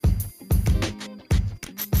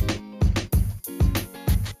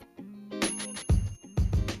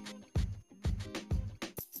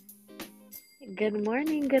Good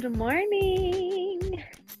morning. Good morning.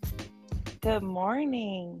 Good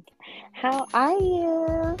morning. How are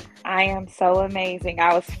you? I am so amazing.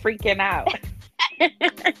 I was freaking out.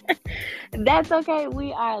 That's okay.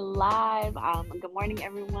 We are live. Good morning,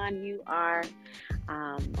 everyone. You are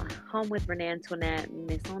um, home with Renee Antoinette,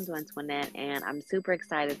 Maison Antoinette, and I'm super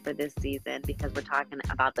excited for this season because we're talking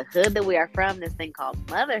about the hood that we are from, this thing called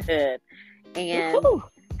motherhood. And Woohoo!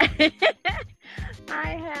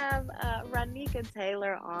 I have Roneka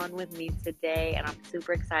Taylor on with me today, and I'm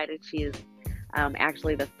super excited. She is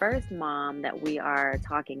actually the first mom that we are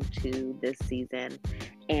talking to this season.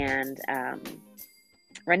 And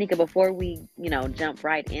Roneka, before we, jump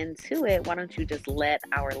right into it, why don't you just let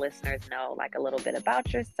our listeners know like a little bit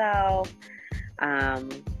about yourself? Um,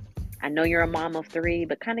 I know you're a mom of three,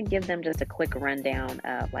 but kind of give them just a quick rundown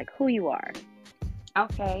of like who you are.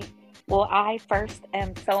 Okay. Well, I first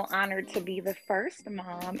am so honored to be the first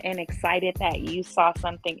mom and excited that you saw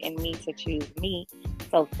something in me to choose me.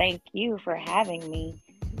 So thank you for having me.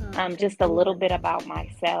 Oh, Just thank a little you. bit about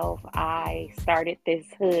myself. I started this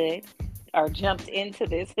hood or jumped into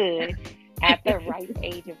this hood at the ripe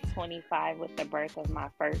age of 25 with the birth of my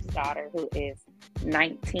first daughter, who is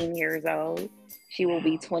 19 years old. She will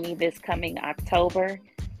be Wow. 20 this coming October.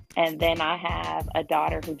 And then I have a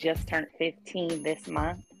daughter who just turned 15 this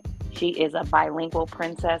month. She is a bilingual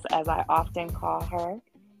princess, as I often call her.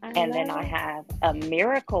 I And then love I it. have a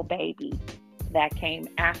miracle baby that came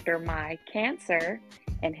after my cancer,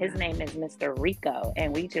 and his Wow. name is Mr. Rico.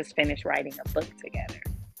 And we just finished writing a book together.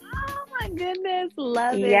 Oh my goodness.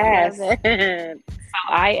 Love it. Love Yes. it.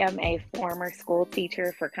 So I am a former school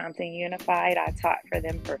teacher for Compton Unified. I taught for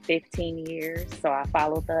them for 15 years. So I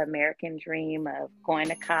followed the American dream of going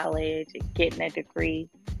to college and getting a degree,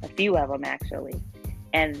 a few of them actually.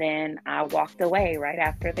 And then I walked away right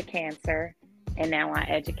after the cancer. And now I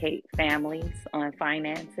educate families on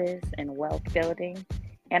finances and wealth building.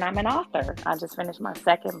 And I'm an author. I just finished my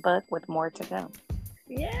second book with more to come.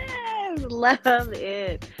 Yes, love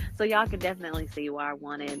it. So y'all can definitely see why I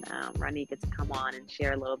wanted Roneka to come on and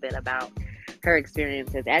share a little bit about her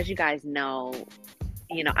experiences. As you guys know,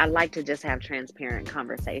 I like to just have transparent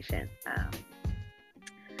conversation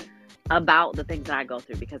about the things that I go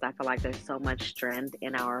through because I feel like there's so much strength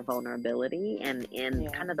in our vulnerability and in Yeah.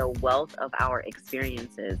 kind of the wealth of our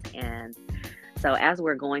experiences. And so as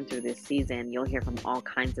we're going through this season, you'll hear from all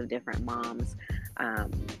kinds of different moms.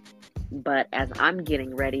 Um, but as I'm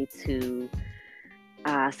getting ready to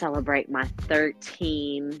celebrate my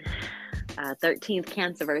 13th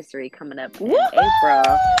cancerversary coming up in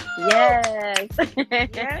April. Woohoo! Yes.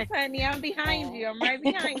 Yes, honey, I'm behind you. I'm right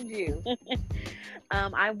behind you.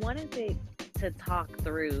 I wanted to talk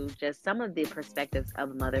through just some of the perspectives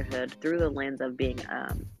of motherhood through the lens of being,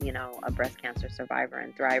 a breast cancer survivor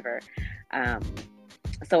and thriver. Um,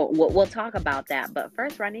 so we'll talk about that. But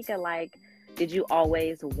first, Roneka, like, did you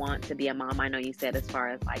always want to be a mom? I know you said as far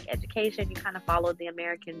as like education, you kind of followed the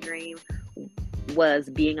American dream. Was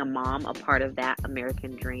being a mom a part of that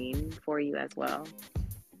American dream for you as well?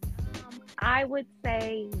 I would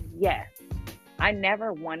say yes. I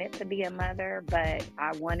never wanted to be a mother, but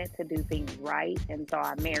I wanted to do things right. And so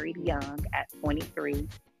I married young at 23.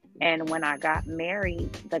 And when I got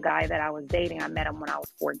married, the guy that I was dating, I met him when I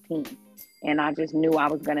was 14. And I just knew I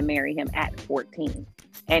was going to marry him at 14.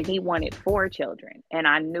 And he wanted four children. And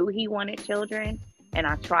I knew he wanted children. And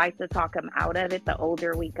I tried to talk him out of it the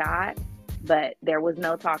older we got. But there was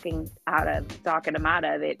no talking him out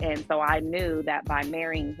of it. And so I knew that by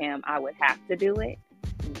marrying him, I would have to do it.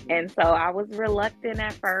 Hmm. And so I was reluctant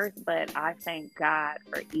at first, but I thank God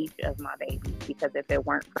for each of my babies because if it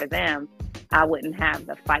weren't for them, I wouldn't have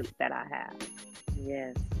the fight that I have.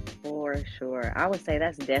 Yes, for sure. I would say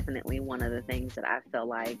that's definitely one of the things that I feel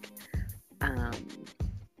like um,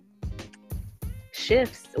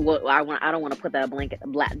 shifts. Well, I don't want to put that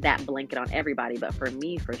blanket on everybody, but for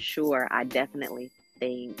me, for sure, I definitely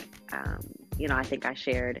think, I think I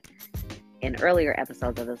shared in earlier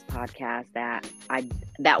episodes of this podcast that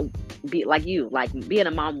be like you, like being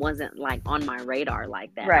a mom wasn't like on my radar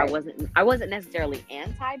like that. I Right, wasn't necessarily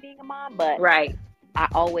anti being a mom, but right, I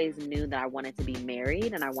always knew that I wanted to be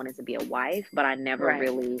married and I wanted to be a wife, but I never right.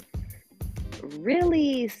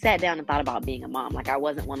 really sat down and thought about being a mom. Like I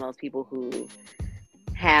wasn't one of those people who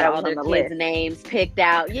had That all was on their the kids' list. names picked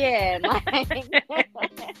out. Yeah, and like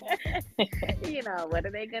what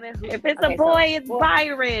are they gonna who If it's a okay, so boy, it's well,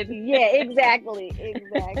 Byron. yeah, exactly.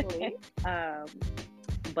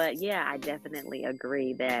 But yeah, I definitely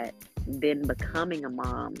agree that then becoming a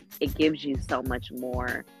mom, it gives you so much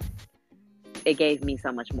more. It gave me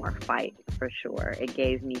so much more fight for sure. It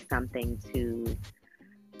gave me something to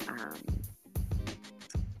um,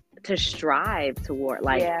 to strive toward,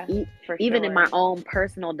 like, Yeah, for even in sure. my own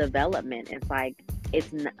personal development. It's like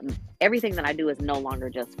everything that I do is no longer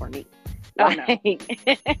just for me. Oh no. Like,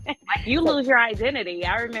 Like you so lose your identity.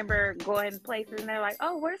 I remember going places and they're like,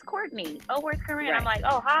 "Oh, where's Courtney? Oh, where's Corinne?" I'm right, like,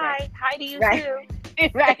 "Oh, right, hi, hi to you right, too."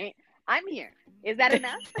 right. I'm here. Is that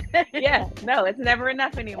enough? Yeah, no, it's never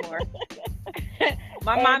enough anymore.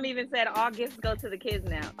 My mom And even said all gifts go to the kids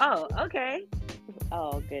now. Oh, okay.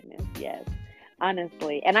 oh goodness, yes.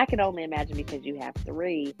 Honestly, and I can only imagine because you have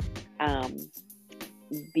three. Um,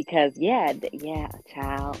 because yeah, yeah,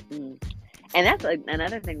 child. And that's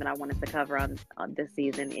another thing that I wanted to cover on this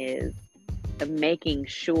season is making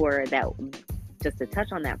sure that, just to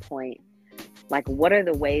touch on that point, like, what are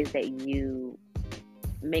the ways that you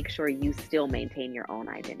make sure you still maintain your own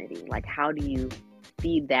identity? Like, how do you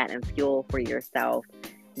feed that and fuel for yourself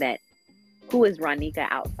that who is Roneka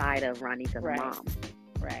outside of Roneka's Right, mom?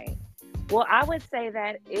 right. Well, I would say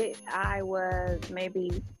that I was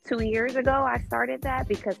maybe 2 years ago I started that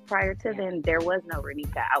because prior to Yeah. then there was no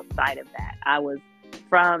Renika outside of that. I was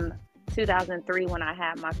from 2003 when I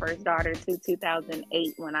had my first daughter to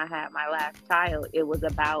 2008 when I had my last child. It was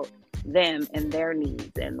about them and their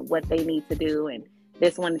needs and what they need to do. And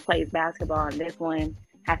this one plays basketball and this one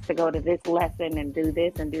has to go to this lesson and do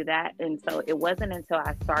this and do that. And so it wasn't until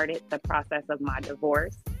I started the process of my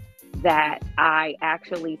divorce that I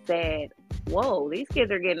actually said, whoa, these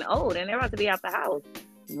kids are getting old and they're about to be out the house.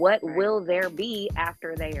 What Right. will there be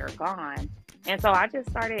after they are gone? And so I just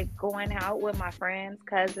started going out with my friends,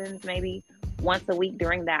 cousins, maybe once a week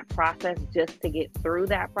during that process just to get through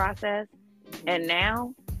that process. And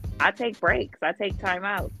now I take breaks, I take time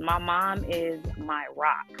out. My mom is my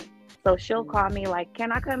rock. So she'll call me like,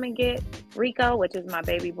 can I come and get Rico, which is my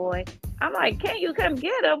baby boy? I'm like, can't you come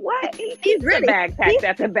get him? What? He's He's a ready. bag packed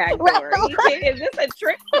at the back door. Is this a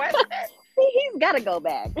trick question? He's got to go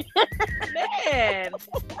back. Man. And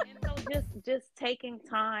so just taking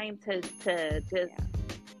time to just Yeah.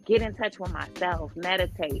 get in touch with myself,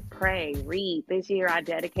 meditate, pray, read. This year I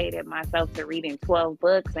dedicated myself to reading 12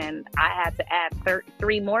 books and I had to add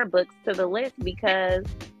three more books to the list because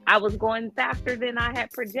I was going faster than I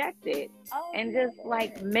had projected. Oh, And just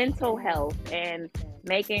like mental health and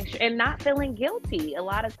making sure and not feeling guilty. A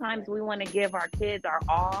lot of times we want to give our kids our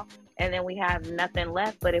all and then we have nothing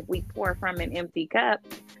left. But if we pour from an empty cup,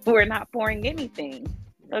 we're not pouring anything.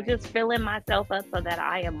 So just filling myself up so that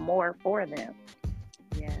I am more for them.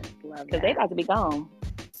 yes, love Because they that. about to be gone.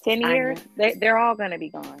 10 I know. years, they're all going to be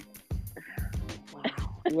gone. Wow.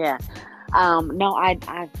 Yeah. No,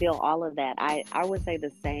 I feel all of that. I would say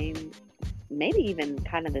the same, maybe even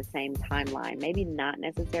kind of the same timeline. Maybe not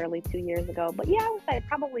necessarily 2 years ago, but yeah, I would say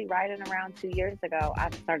probably right in around 2 years ago, I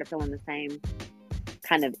started feeling the same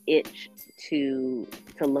kind of itch to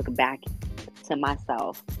look back to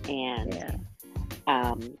myself. And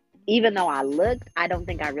Yeah. even though I looked, I don't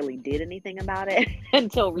think I really did anything about it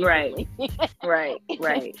until Right, recently.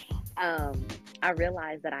 right. I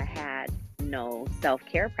realized that I had no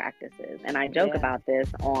self-care practices, and I joke Yeah. about this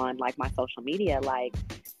on, like, my social media. Like,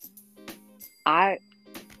 I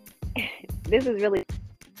this is really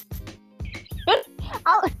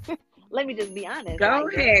I'll, let me just be honest. Go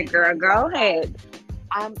Like, there ahead, are girl. times I'm Go like, ahead.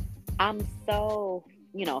 I'm I'm so,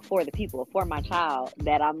 for the people, for my child,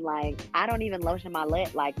 that I'm like, I don't even lotion my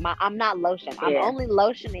lip. Like, I'm not lotion. I'm Yeah. only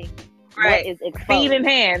lotioning what Right. is Feet and exposed.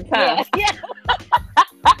 hands, Yeah, huh?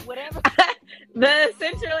 yeah. Whatever. The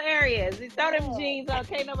essential areas. You throw them Yeah. jeans on.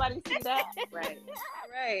 Can't nobody see that. Right.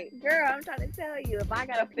 Right. Girl, I'm trying to tell you, if I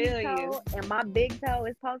got I a pink feel you. toe and my big toe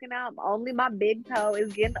is poking out, only my big toe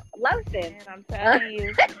is getting lotion. And I'm telling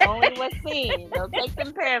you, only what's seen. Don't take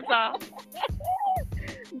them pants off.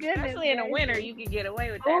 Goodness Especially in the winter, gracious. you can get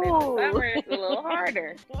away with that. In the Ooh. summer, it's a little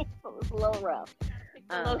harder. It's a little rough.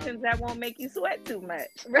 The lotions that won't make you sweat too much.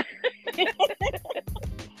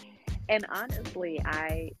 And honestly,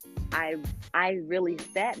 I really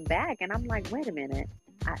sat back and I'm like, wait a minute.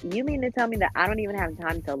 You mean to tell me that I don't even have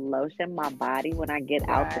time to lotion my body when I get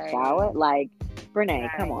out the shower? Like, Brene,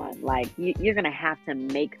 come Right. on. Like, you're going to have to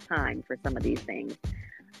make time for some of these things.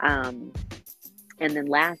 And then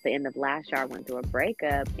the end of last year, I went through a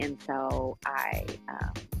breakup. And so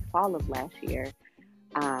fall of last year,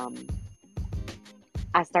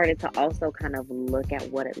 I started to also kind of look at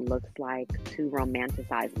what it looks like to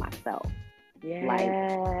romanticize myself.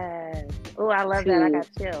 Yes. Oh, I love that. I got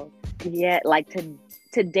chills. Yeah, like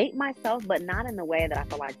to date myself, but not in the way that I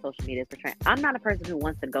feel like social media is portraying. I'm not a person who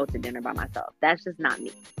wants to go to dinner by myself. That's just not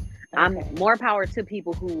me. Okay. I'm more power to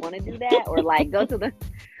people who want to do that, or like go to the,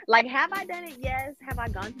 like, have I done it? Yes. Have I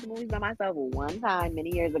gone to the movies by myself? One time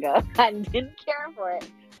many years ago. I didn't care for it,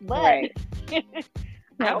 but Right.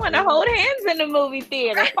 I I want to do. hold hands in the movie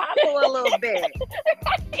theater, fondle a little bit.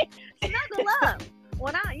 Snuggle up.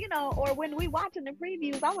 When I, or when we watching the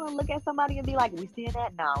previews, I want to look at somebody and be like, "We seeing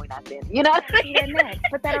that? No, we're not seeing it." You know? Gotta see that next.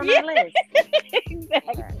 Put that on Yeah, our list.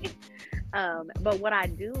 exactly. But what I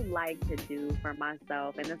do like to do for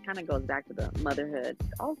myself, and this kind of goes back to the motherhood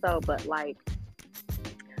also, but like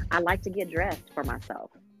I like to get dressed for myself.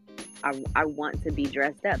 I want to be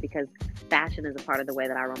dressed up because fashion is a part of the way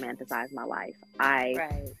that I romanticize my life.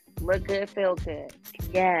 Right. Look good, feel good.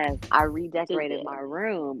 Yes, I Do redecorated good. my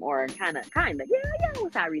room, or kind of, yeah, I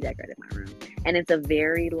would say I redecorated my room, and it's a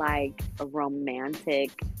very like a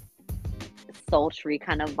romantic, sultry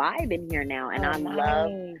kind of vibe in here now, and Oh,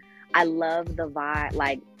 nice. I love the vibe.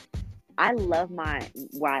 Like I love my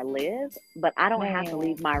where I live, but I don't have to Man.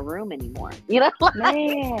 leave my room anymore. You know, like,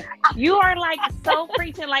 Man, you are like so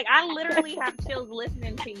preaching. Like, I literally have chills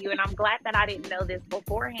listening to you. And I'm glad that I didn't know this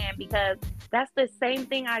beforehand, because that's the same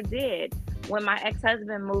thing I did when my ex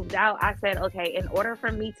husband moved out. I said, okay, in order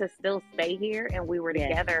for me to still stay here and we were yes,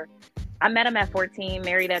 together, I met him at 14,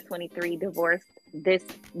 married at 23, divorced this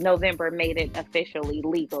November, made it officially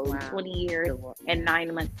legal. wow, 20 years and yeah,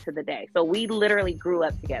 9 months to the day. So we literally grew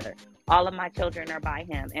up together. All of my children are by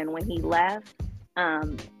him. And when he left,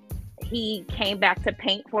 he came back to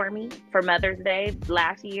paint for me for Mother's Day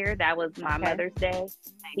last year. That was my okay, Mother's Day.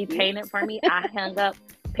 He thank you, painted for me. I hung up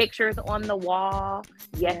pictures on the wall.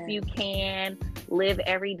 Yes, yes, you can live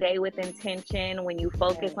every day with intention. When you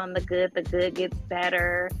focus yes, on the good gets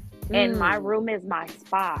better. And my mm, room is my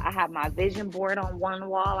spa. I have my vision board on one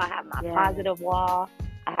wall. I have my yes, positive wall.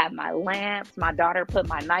 I have my lamps. My daughter put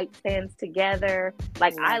my nightstands together.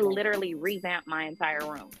 Like, I love it, literally revamped my entire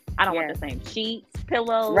room. I don't want yes, the same sheets,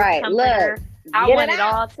 pillows, right. Look, comforter. I get it want it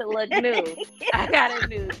out. all to look new. I got a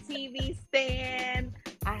new TV stand.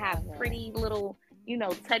 I have Love it. pretty little,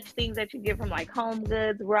 touch things that you get from like Home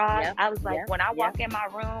Goods, Ross. Yep, I was like, yep, when I yep, walk in my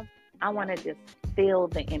room, I want yep. to just feel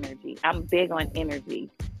the energy. I'm big on Yes, energy.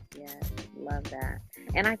 yes, love that.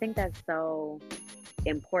 And I think that's so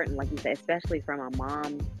important, like you said, especially from a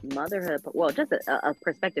mom motherhood, but well, just a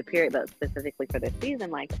perspective period, but specifically for this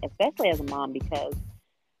season, like especially as a mom, because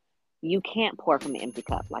you can't pour from an empty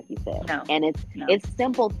cup, like you said. No, And no. it's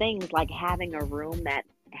simple things like having a room that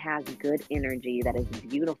has good energy, that is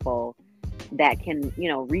beautiful, that can,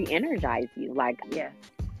 re-energize you. Like Yes.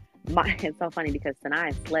 it's so funny because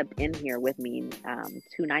Sanaya slept in here with me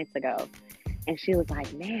 2 nights ago, and she was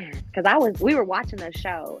like, "Man," because we were watching the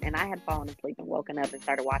show, and I had fallen asleep and woken up and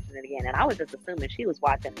started watching it again, and I was just assuming she was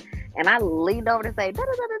watching, and I leaned over to say, da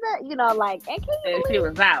da da da da, like, and can you And she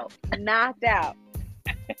was believe out. knocked out?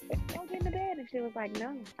 Go get into bed, and she was like,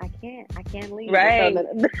 "No, I can't leave." And so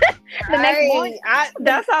Right. the next morning,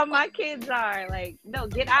 That's how my kids are. Like, no,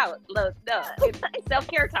 get out. Look, no, it's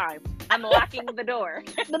self-care time. I'm locking the door.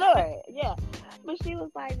 the door, yeah. But she was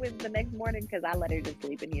like, with the next morning, because I let her just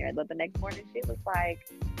sleep in here. But the next morning, she was like,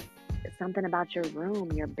 something about your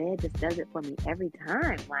room, your bed just does it for me every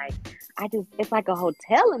time. Like, it's like a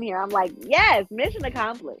hotel in here. I'm like, yes, mission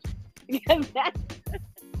accomplished. Because that's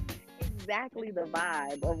exactly the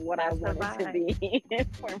vibe of what I That's the wanted to vibe. be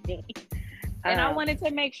for me. And I wanted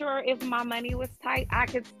to make sure if my money was tight, I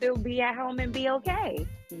could still be at home and be okay.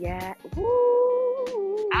 Yeah.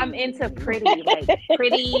 I'm into Woo. pretty, like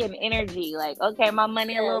pretty and energy. Like, okay, my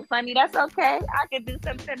money a Yes. little funny. That's okay. I could do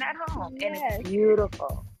something at home, and it's Yes.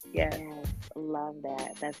 beautiful. Yes. Yes, love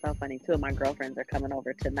that. That's so funny. Two of my girlfriends are coming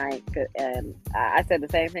over tonight, and I said the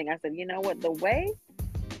same thing. I said, you know what? The way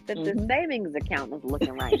that the Hmm. savings account is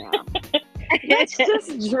looking right now, Let's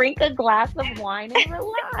just drink a glass of wine and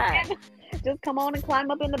relax. just come on and climb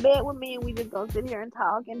up in the bed with me, and we just go sit here and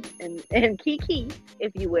talk and kiki,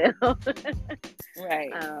 if you will.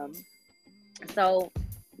 Right. um, so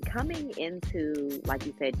coming into, like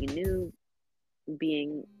you said, you knew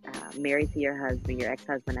being married to your husband, your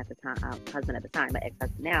ex-husband at the time, husband at the time, but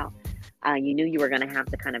ex-husband now, you knew you were going to have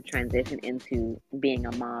to kind of transition into being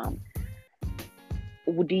a mom.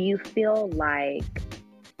 Do you feel like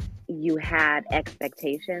you had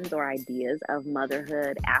expectations or ideas of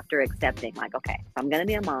motherhood after accepting, like, okay, so I'm going to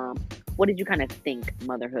be a mom? What did you kind of think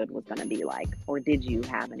motherhood was going to be like? Or did you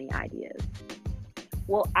have any ideas?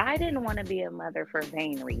 Well, I didn't want to be a mother for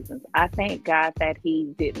vain reasons. I thank God that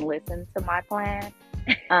He didn't listen to my plan.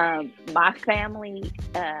 My family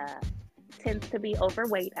tends to be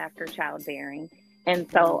overweight after childbearing. And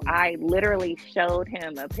so Mm, I literally showed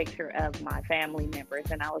him a picture of my family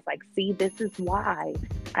members, and I was like, see, this is why.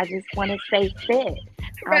 I just want to stay fit.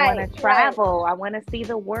 I want right, to right, travel. I want to see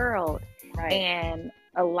the world. right. And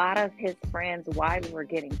a lot of his friends' wives were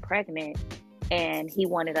getting pregnant, and he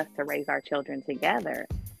wanted us to raise our children together.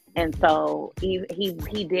 And so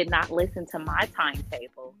he did not listen to my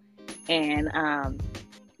timetable. And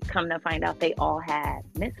come to find out, they all had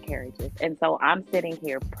miscarriages. And so I'm sitting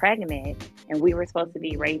here pregnant, and we were supposed to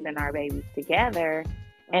be raising our babies together.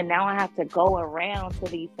 And now I have to go around to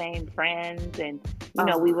these same friends, and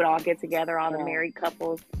we would all get together, all the married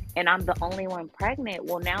couples, and I'm the only one pregnant.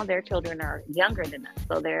 Well, now their children are younger than us,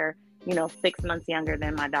 so they're 6 months younger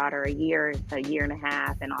than my daughter, a year and a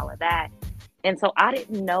half, and all of that. And so I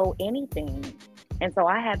didn't know anything. And so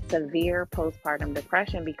I had severe postpartum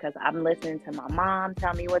depression because I'm listening to my mom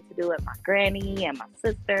tell me what to do, and my granny and my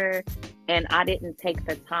sister. And I didn't take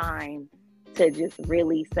the time to just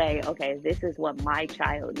really say, okay, this is what my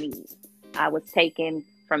child needs. I was taking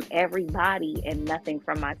from everybody and nothing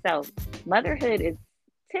from myself. Motherhood is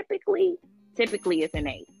typically it's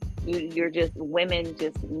innate. You're just, women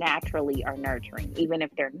just naturally are nurturing, even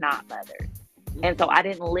if they're not mothers. And so I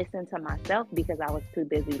didn't listen to myself because I was too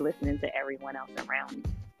busy listening to everyone else around me.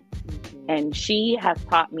 And she has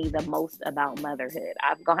taught me the most about motherhood.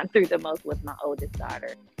 I've gone through the most with my oldest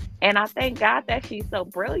daughter. And I thank God that she's so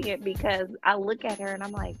brilliant, because I look at her and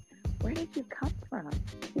I'm like, where did you come from?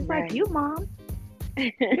 She's like, you, Mom.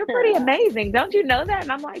 You're pretty amazing. Don't you know that?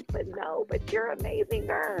 And I'm like, but you're amazing,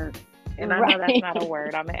 girl. And I know that's not a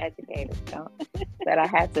word. I'm an educator, so that I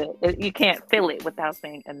had to. You can't fill it without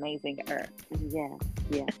saying amazing. Yeah.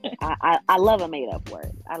 I love a made up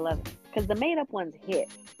word. I love it because the made up ones hit.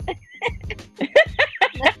 The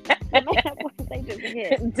made up ones, they just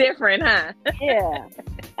hit different, huh? Yeah.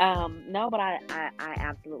 No, but I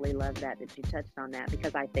absolutely love that you touched on that,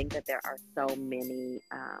 because I think that there are so many.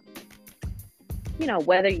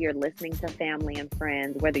 Whether you're listening to family and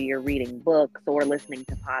friends, whether you're reading books or listening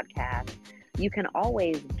to podcasts, you can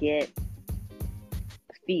always get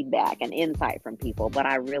feedback and insight from people. But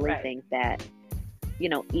I really think that,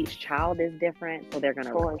 each child is different. So they're going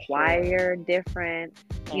to require different,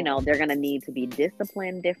 they're going to need to be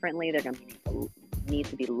disciplined differently. They're going to need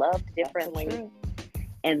to be loved differently.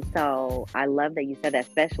 And so I love that you said that,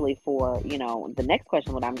 especially for, the next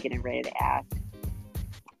question that I'm getting ready to ask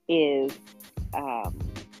is,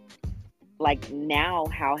 like, now,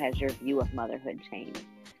 how has your view of motherhood changed?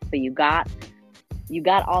 So you got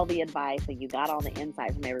all the advice and you got all the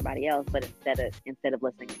insight from everybody else, but instead of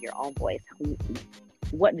listening to your own voice,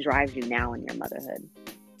 what drives you now in your motherhood?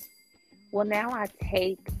 Well, now I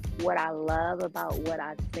take what I love about what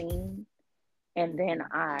I've seen, and then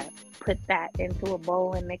I put that into a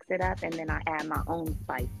bowl and mix it up, and then I add my own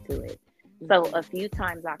spice to it. So a few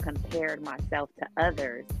times I compared myself to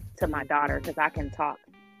others, to my daughter, because I can talk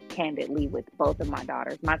candidly with both of my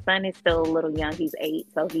daughters. My son is still a little young. He's 8,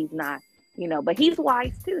 so he's not, but he's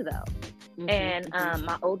wise too, though. And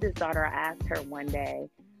my oldest daughter, I asked her one day,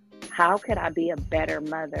 how could I be a better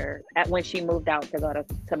mother when she moved out to go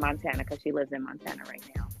to Montana, because she lives in Montana right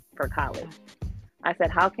now for college. I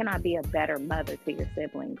said, how can I be a better mother to your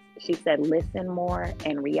siblings? She said, listen more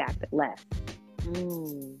and react less.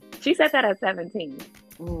 She said that at 17.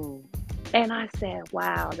 And I said,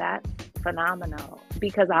 wow, that's phenomenal,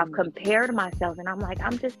 because I've compared myself and I'm like,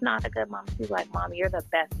 I'm just not a good mom. She's like, Mom, you're the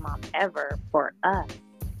best mom ever for us.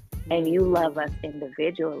 And you love us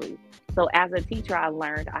individually. So as a teacher, I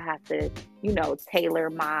learned I have to, tailor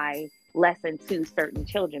my lesson to certain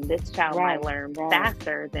children. This child might learn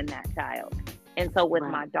faster than that child. And so with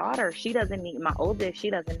my daughter, my oldest, she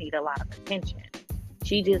doesn't need a lot of attention.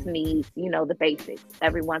 She just needs, the basics.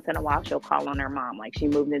 Every once in a while, she'll call on her mom. Like, she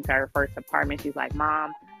moved into her first apartment. She's like,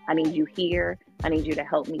 Mom, I need you here. I need you to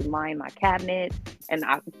help me line my cabinet. And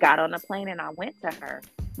I got on a plane and I went to her.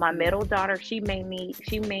 My middle daughter, she may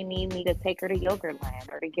need me to take her to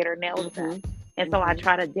Yogurtland or to get her nails done. And so I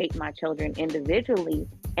try to date my children individually,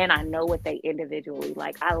 and I know what they individually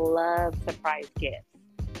like. I love surprise gifts.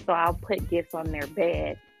 So I'll put gifts on their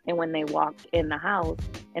bed, and when they walk in the house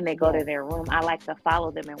and they go to their room, I like to follow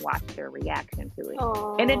them and watch their reaction to it.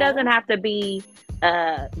 Aww. And it doesn't have to be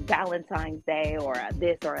Valentine's Day or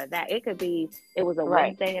this or that. It could be, it was a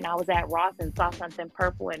Wednesday and I was at Ross and saw something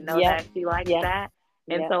purple and know that she likes that.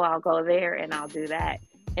 And so I'll go there and I'll do that.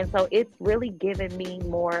 And so it's really given me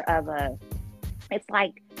more of it's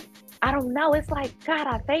like, I don't know. It's like, God,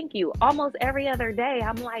 I thank you. Almost every other day,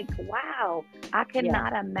 I'm like, wow, I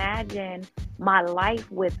cannot imagine my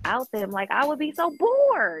life without them. Like, I would be so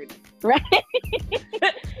bored. Right.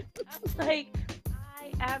 I'm like,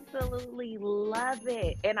 I absolutely love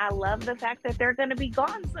it. And I love the fact that they're going to be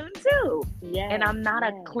gone soon, too. Yeah. And I'm not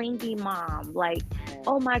a clingy mom. Like,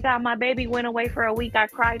 oh my God, my baby went away for a week. I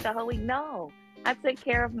cried the whole week. No. I took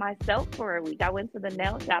care of myself for a week. I went to the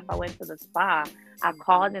nail shop. I went to the spa. I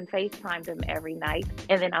called and FaceTimed them every night.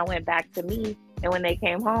 And then I went back to me. And when they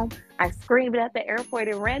came home, I screamed at the airport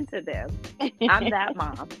and ran to them. I'm that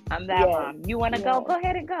mom. I'm that Yes, mom. You want to go? yes, Go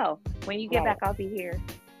ahead and go. When you get right. back, I'll be here.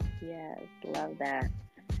 Yes, love that.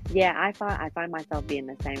 Yeah, I find myself being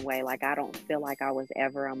the same way. Like I don't feel like I was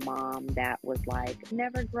ever a mom that was like,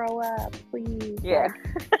 never grow up, please. Yeah. Like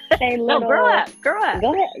stay No, grow little. up. Grow up.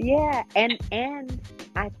 Go ahead. Yeah. And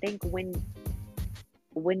I think when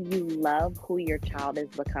you love who your child is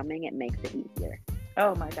becoming, it makes it easier.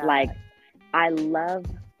 Oh my Like God. I love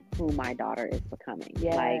who my daughter is becoming.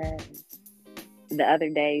 Like Yes. the other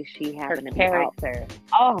day she Her happened to be out. character.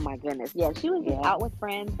 Oh my goodness. Yeah, she was just Yeah. out with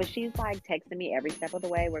friends, but she's like texting me every step of the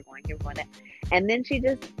way. We're going here, we're going there. And then she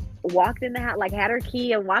just walked in the house, like had her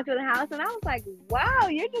key and walked in the house. And I was like, wow,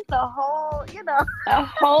 you're just a whole, A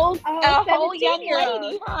whole, a whole a whole 17 young year old.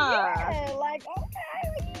 lady, huh? Yeah, like,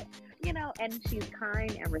 okay. And she's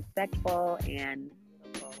kind and respectful and,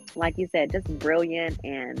 like you said, just brilliant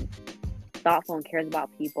and thoughtful and cares about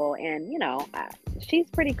people. And, she's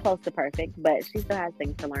pretty close to perfect, but she still has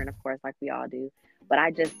things to learn, of course, like we all do. But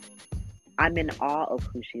I'm in awe of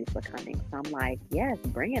who she's becoming. So I'm like, yes,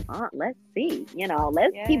 bring it on. Let's see.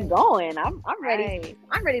 Let's keep Yes. going. I'm ready. Right.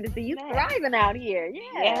 I'm ready to see you Yes. thriving out here.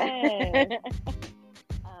 Yeah. Yes.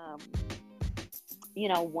 um,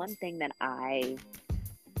 one thing that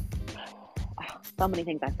so many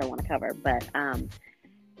things I still want to cover, but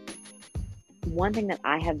one thing that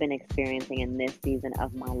I have been experiencing in this season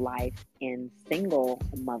of my life in single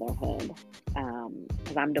motherhood,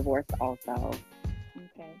 because I'm divorced also,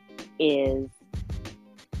 Okay. is,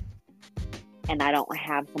 and I don't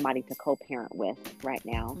have somebody to co-parent with right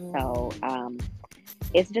now. So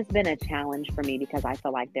it's just been a challenge for me because I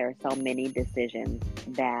feel like there are so many decisions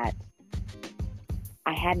that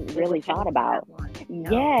I hadn't really thought about.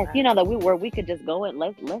 Yes, right. that we could just go and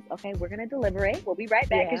let's okay, we're gonna deliberate. We'll be right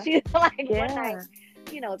back. Yeah. And she's like one Yeah. night,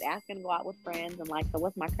 was asking to go out with friends and like, so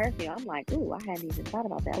what's my curfew? I'm like, ooh, I hadn't even thought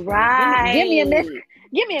about that. Right. Give me a minute.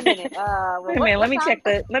 Give me a minute. Well, Wait a minute. Let me check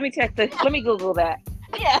let me Google that.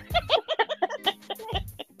 Yeah.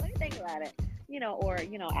 Let me think about it. Or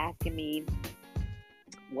asking me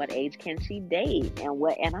what age can she date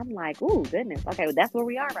and I'm like, ooh, goodness. Okay, well, that's where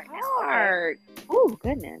we are right now. Hard. Okay. Ooh,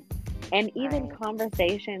 goodness. And even Right.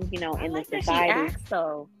 conversations, I in like the that society. she asked,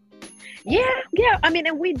 though. Yeah. I mean,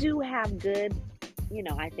 and we do have good,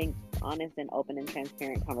 I think honest and open and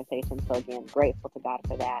transparent conversations. So again, grateful to God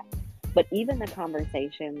for that. But even the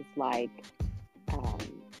conversations like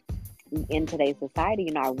in today's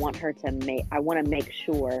society, I want to make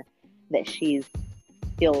sure that she's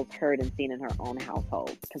feels heard and seen in her own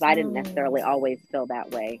household because I didn't necessarily always feel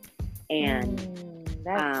that way. And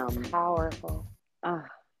that's powerful.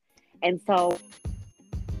 And so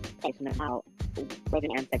about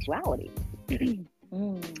religion and sexuality.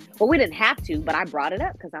 Well, we didn't have to, but I brought it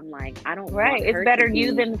up because I'm like, I don't want It's her better to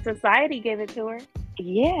you than society gave it to her.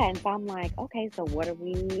 Yeah, and so I'm like, okay, so what are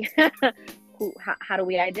we? How do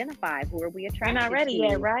we identify? Who are we attracted to? We're not ready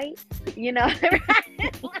yet, right?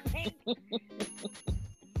 Like,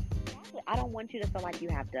 I don't want you to feel like you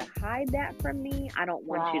have to hide that from me. I don't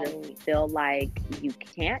want you to feel like you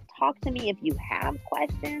can't talk to me if you have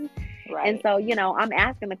questions. Right. And so, I'm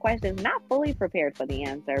asking the questions, not fully prepared for the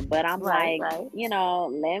answer, but I'm let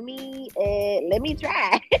me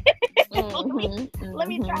try. Let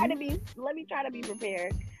me try to be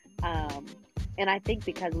prepared. And I think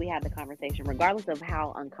because we had the conversation, regardless of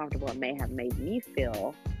how uncomfortable it may have made me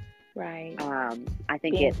feel, right. I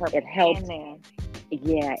think it helped.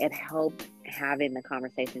 Yeah, it helped having the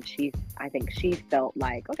conversation. I think she felt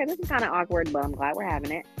like, okay, this is kind of awkward, but I'm glad we're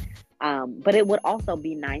having it. But it would also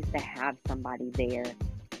be nice to have somebody there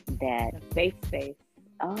that a safe space.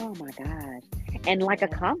 Oh my gosh. And like a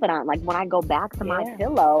confidant, like when I go back to my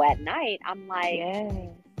pillow at night, I'm like,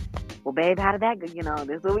 well, babe, how did that go?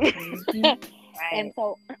 This is what we right. And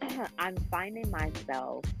so I'm finding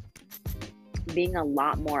myself being a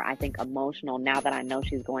lot more, I think, emotional now that I know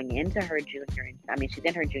she's going into her junior. I mean, she's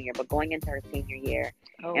in her junior, but going into her senior year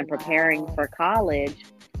and preparing for college,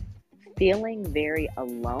 feeling very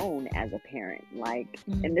alone as a parent. Like,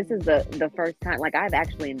 and this is the first time, like, I've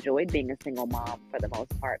actually enjoyed being a single mom for the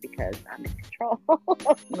most part because I'm in control.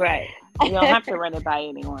 Right. You don't have to run it by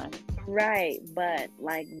anyone. Right. But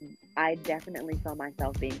like, I definitely feel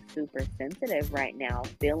myself being super sensitive right now,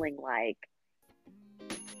 feeling like,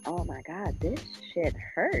 oh my God, this shit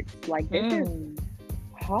hurts. Like, this is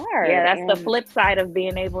hard. Yeah, that's the flip side of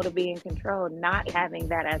being able to be in control, not having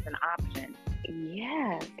that as an option.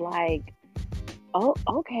 Yes, like, oh,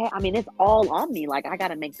 okay. I mean, it's all on me. Like, I got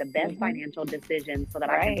to make the best financial decision so that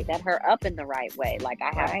I can set her up in the right way. Like,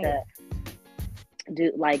 I have to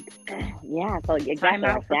do, like, yeah. So exactly, Time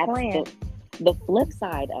out for plan. The flip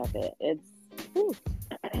side of it, it's whew.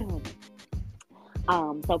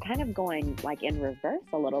 So kind of going like in reverse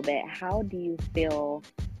a little bit, how do you feel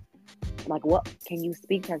like what can you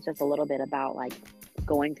speak to us just a little bit about like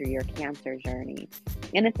going through your cancer journey?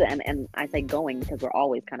 And and I say going because we're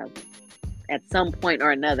always kind of at some point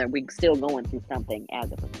or another, we still going through something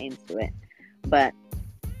as it pertains to it. But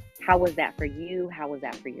how was that for you? How was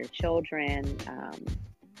that for your children,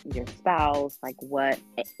 your spouse? Like what,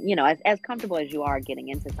 as comfortable as you are getting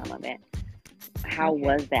into some of it, how Okay.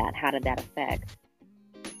 was that? How did that affect?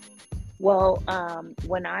 Well,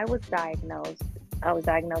 when I was diagnosed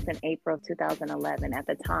in April of 2011. At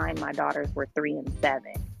the time, my daughters were 3 and 7.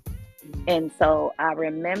 And so I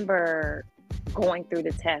remember going through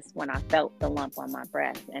the test when I felt the lump on my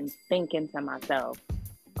breast and thinking to myself,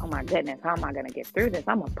 oh my goodness, how am I going to get through this?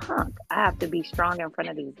 I'm a punk. I have to be strong in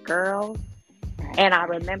front of these girls. Right. And I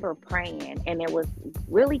remember praying, and it was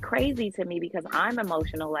really crazy to me because I'm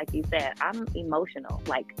emotional, like you said. I'm emotional.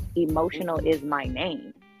 Like emotional Mhm. is my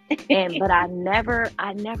name. But I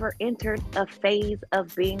never entered a phase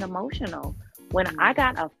of being emotional. When I Mm.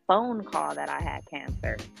 got a phone call that I had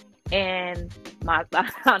cancer, and my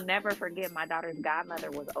I'll never forget, my daughter's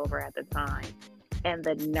godmother was over at the time, and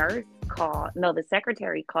the nurse called, no, the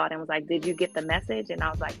secretary called and was like, "Did you get the message?" And I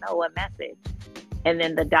was like, "No, what message?" And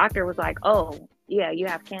then the doctor was like, "Oh, yeah, you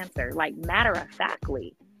have cancer," like matter of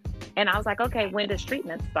factly. And I was like, "Okay, when does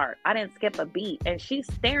treatment start?" I didn't skip a beat. And she's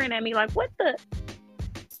staring at me like, "What the?"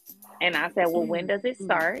 And I said, "Well, when does it Mm.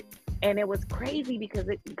 start?" And it was crazy because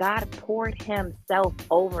God poured himself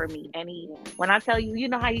over me. And Yeah. when I tell you, you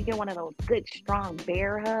know how you get one of those good, strong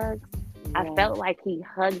bear hugs? I Yes. felt like he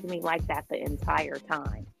hugged me like that the entire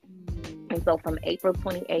time. Mm. And so from April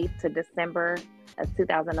 28th to December of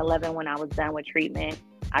 2011, when I was done with treatment,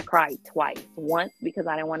 I cried twice. Once because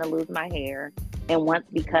I didn't want to lose my hair, and once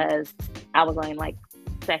Mhm. because I was on like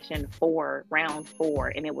session 4, round 4,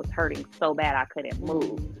 and it was hurting so bad I couldn't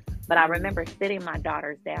move. Mm. But I Mm. remember sitting my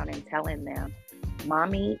daughters down and telling them,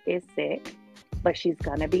 Mommy is sick, but she's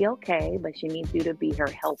going to be okay, but she needs you to be her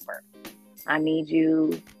helper. I need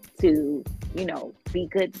you to, be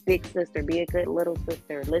good big sister, be a good little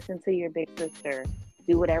sister, listen to your big sister,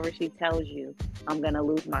 do whatever she tells you. I'm going to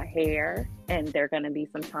lose my hair, and there are going to be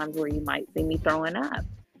some times where you might see me throwing up.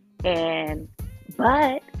 And,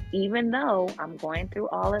 but even though I'm going through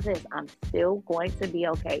all of this, I'm still going to be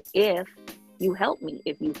okay if you help me.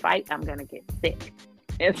 If you fight, I'm going to get sick.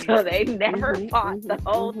 And so they Mhm. never Mhm. fought the Mhm.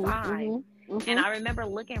 whole Mhm. time. Mhm. And Mhm. I remember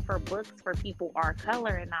looking for books for people our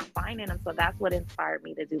color and not finding them. So that's what inspired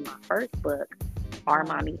me to do my first book. Our Right.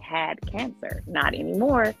 mommy had cancer. Not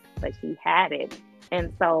anymore, but she had it.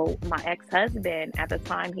 And so my ex-husband at the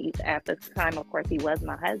time, of course, he was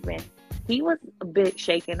my husband. He was a bit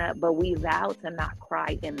shaken up, but we vowed to not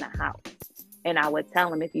cry in the house. And I would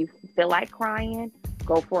tell him, if you feel like crying,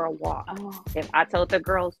 go for a walk. Oh. If I told the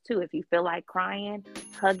girls too, if you feel like crying,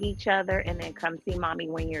 hug each other and then come see mommy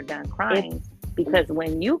when you're done It's crying. Because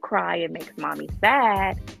when you cry, it makes mommy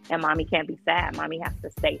sad, and mommy can't be sad. Mommy has to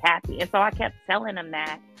stay happy. And so I kept telling them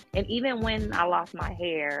that. And even when I lost my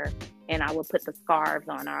hair and I would put the scarves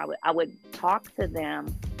on, or I would talk to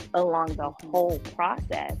them along the Mhm. whole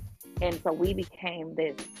process. And so we became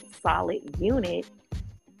this solid unit.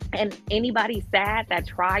 And anybody sad that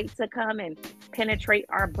tried to come and penetrate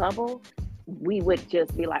our bubble, we would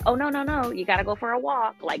just be like, "Oh, no, no, no, you got to go for a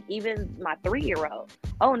walk." Like even my 3-year-old,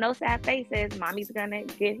 "Oh, no sad faces. Mommy's going to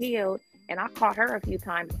get healed." And I caught her a few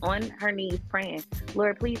times on her knees praying,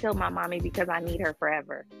 "Lord, please heal my mommy because I need her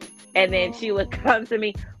forever." And then she would Oh. come to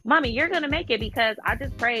me, "Mommy, you're going to make it because I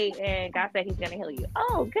just prayed and God said he's going to heal you."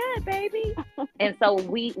 "Oh, good, baby." And so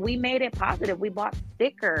we made it positive. We bought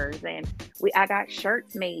stickers, and I got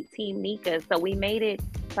shirts made, Team Nika. So we made it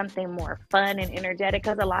something more fun and energetic,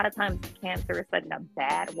 because a lot of times cancer is such a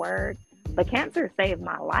bad word, but Mhm. cancer saved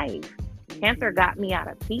my life. Cancer Mhm. got me out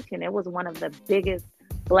of teaching. It was one of the biggest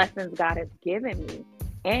blessings God has given me.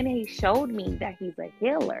 And he showed me that he's a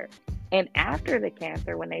healer. And after the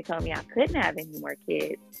cancer, when they told me I couldn't have any more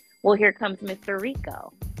kids, well, here comes Mr.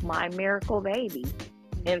 Rico, my miracle baby.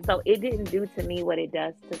 And so it didn't do to me what it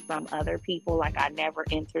does to some other people. Like I never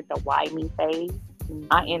entered the why me phase.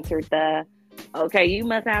 I Mhm. entered the, okay, you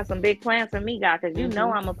must have some big plans for me, God, because you know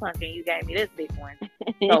Mhm. I'm a punk and you gave me this big one.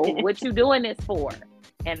 So what you doing this for?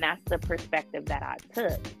 And that's the perspective that I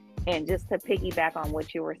took. And just to piggyback on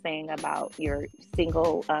what you were saying about your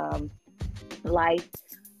single life,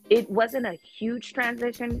 it wasn't a huge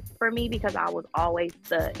transition for me because I was always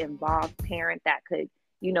the involved parent that could,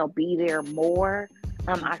 be there more.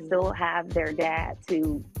 I Mhm. still have their dad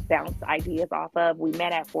to bounce ideas off of. We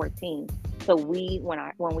met at 14. So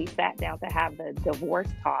when we sat down to have the divorce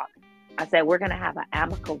talk, I said, we're going to have an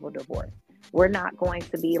amicable divorce. We're not going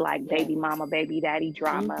to be like baby mama, baby daddy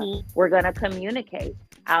drama. We're going to communicate.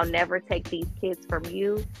 I'll never take these kids from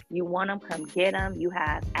you. You want them, come get them. You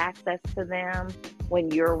have access to them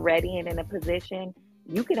when you're ready and in a position.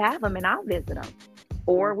 You could have them and I'll visit them.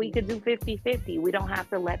 Or we could do 50-50. We don't have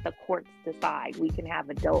to let the courts decide. We can have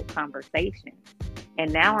adult conversations.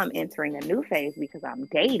 And now I'm entering a new phase because I'm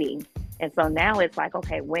dating. And so now it's like,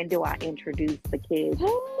 okay, when do I introduce the kids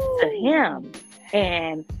to him?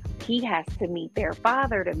 And he has to meet their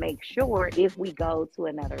father to make sure if we go to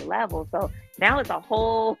another level. So now it's a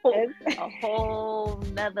whole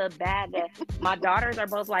nother bag of, my daughters are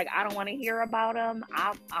both like, I don't want to hear about them.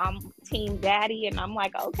 I'm team daddy. And I'm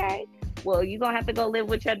like, okay, well, you're going to have to go live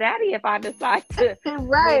with your daddy if I decide to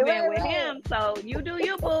move in with him. So you do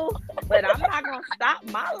you, boo. But I'm not going to stop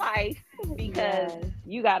my life because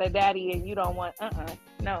you got a daddy and you don't want,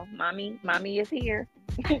 no, mommy is here.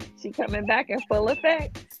 She coming back in full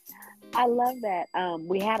effect. I love that.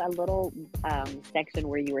 We had a little section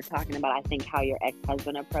where you were talking about, I think, how your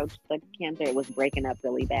ex-husband approached the cancer. It was breaking up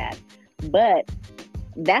really bad. But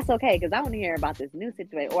that's okay, because I want to hear about this new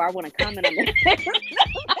situation, or I want to comment on this.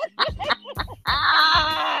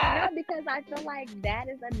 No, because I feel like that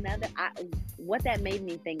is another, what that made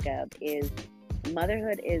me think of is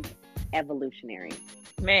motherhood is evolutionary.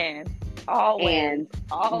 Man, always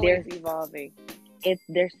evolving.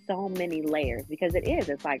 There's so many layers, because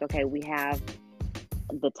it's like, okay, we have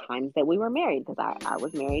the times that we were married, because I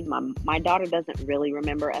was married. My daughter doesn't really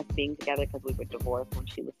remember us being together because we were divorced when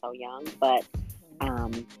she was so young. But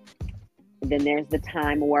then there's the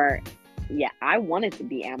time where, I wanted to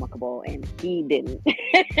be amicable and he didn't.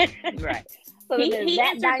 Right. So he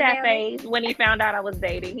entered that phase when he found out I was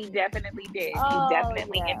dating. He definitely did. He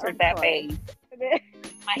definitely entered that phase.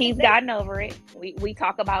 He's gotten over it. We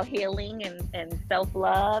talk about healing and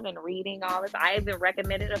self-love and reading all this. I even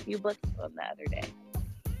recommended a few books the other day.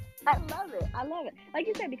 I love it. Like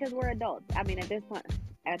you said, because we're adults. I mean, at this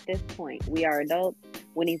point, we are adults.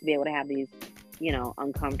 We need to be able to have these,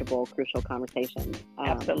 uncomfortable, crucial conversations.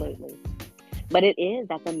 Absolutely. But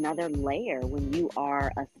that's another layer when you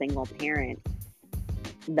are a single parent.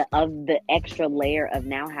 The extra layer of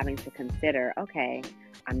now having to consider, okay,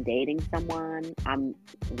 I'm dating someone, I'm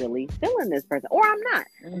really feeling this person, or I'm not.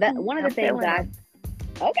 One of the things that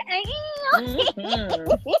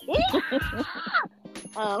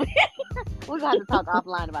we're going to have to talk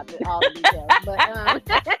offline about all the details. But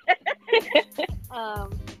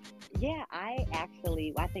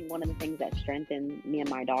I think one of the things that strengthened me and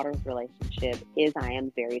my daughter's relationship is I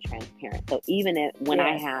am very transparent. So even when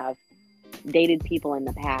I have dated people in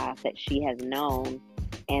the past that she has known,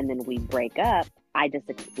 and then we break up, I just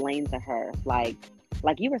explain to her, like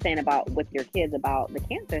you were saying about with your kids about the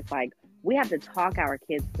cancer. It's like we have to talk our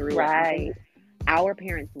kids through it. Our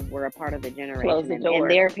parents were a part of the generation, and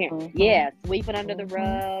their parents, sweep it under the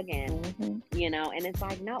rug, and and it's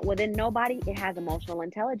like, no, well then nobody has emotional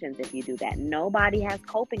intelligence if you do that. Nobody has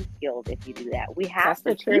coping skills if you do that. We have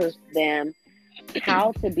to teach them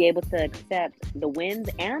how to be able to accept the wins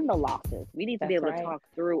and the losses. We need to be able to talk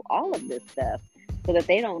through all of this stuff so that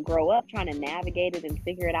they don't grow up trying to navigate it and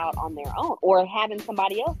figure it out on their own, or having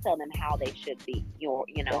somebody else tell them how they should be, or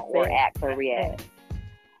act or react.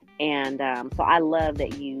 And so I love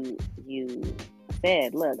that you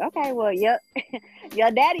said, look, okay, well, your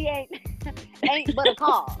daddy ain't but a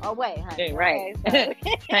call away, honey. Right. Okay,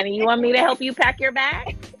 so. Honey, you want me to help you pack your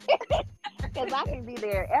bag? Because I can be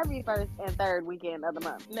there every first and third weekend of the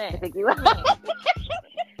month. Man, pick you up.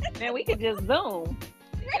 Man, we could just Zoom,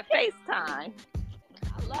 FaceTime.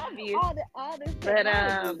 I love you. All this but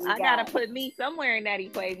I gotta put me somewhere in that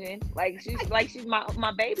equation. Like she's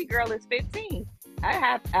my baby girl is 15. I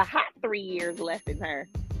have a hot 3 years left in her.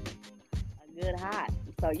 A good hot.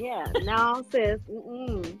 So no, sis.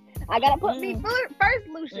 I gotta put me first,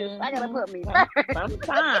 Lucius. I gotta put me first.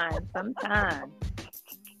 Sometime.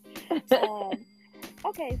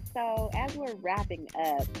 Okay, so as we're wrapping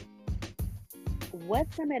up,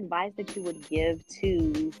 what's some advice that you would give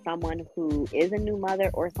to someone who is a new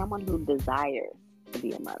mother or someone who desires to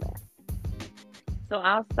be a mother? So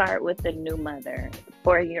I'll start with the new mother.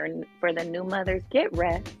 For the new mothers, get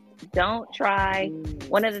rest. Don't try.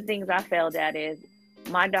 One of the things I failed at is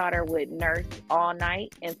my daughter would nurse all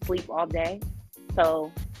night and sleep all day.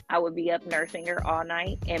 So I would be up nursing her all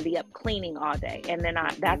night and be up cleaning all day. And then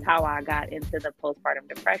that's how I got into the postpartum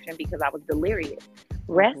depression, because I was delirious.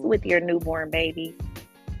 Rest with your newborn baby.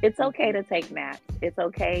 It's okay to take naps. It's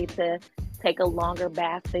okay to take a longer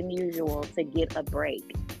bath than usual to get a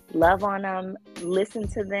break. love on them, listen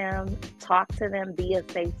to them, talk to them, be a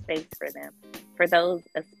safe space for them. For those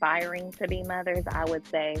aspiring to be mothers, I would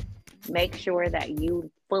say make sure that you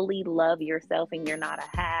fully love yourself and you're not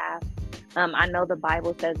a half. I know the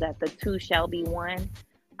Bible says that the two shall be one.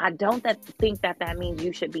 I don't think that means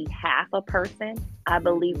you should be half a person. I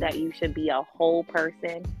believe that you should be a whole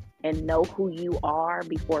person and know who you are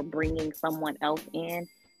before bringing someone else in,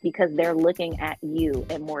 because they're looking at you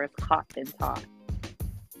and more is caught than taught.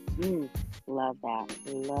 Mm, love that.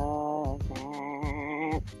 Love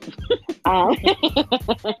that. Um,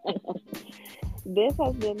 this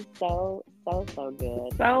has been so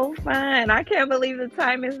good. So fun. I can't believe the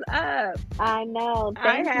time is up. I know.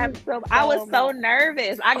 Thank you I was so so much.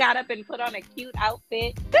 nervous. I got up and put on a cute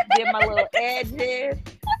outfit, did my little edges.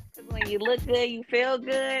 Because when you look good, you feel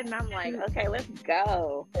good. And I'm like, okay, let's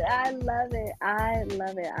go. I love it. I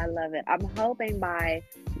love it. I love it. I'm hoping by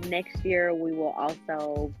next year we will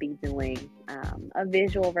also be doing a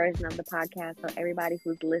visual version of the podcast so everybody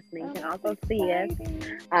who's listening can also see us.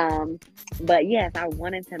 But yes, I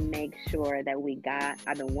wanted to make sure that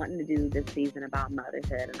I've been wanting to do this season about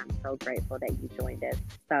motherhood, and I'm so grateful that you joined us.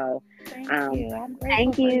 So Thank you. I'm grateful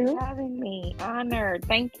thank for you. you having me. Honored.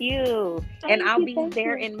 Thank you. And I'll be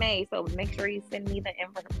there in May, so make sure you send me the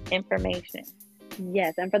information.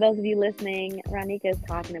 Yes, and for those of you listening, Roneka is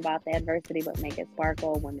talking about the Adversity But Make It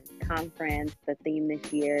Sparkle Women's Conference. The theme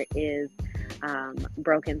this year is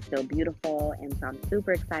Broken Still Beautiful, and so I'm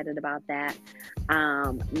super excited about that.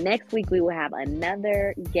 Next week we will have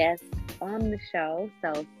another guest on the show,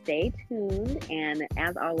 so stay tuned, and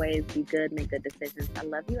as always, be good, make good decisions. I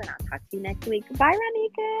love you, and I'll talk to you next week. Bye,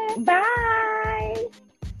 Roneka. Bye.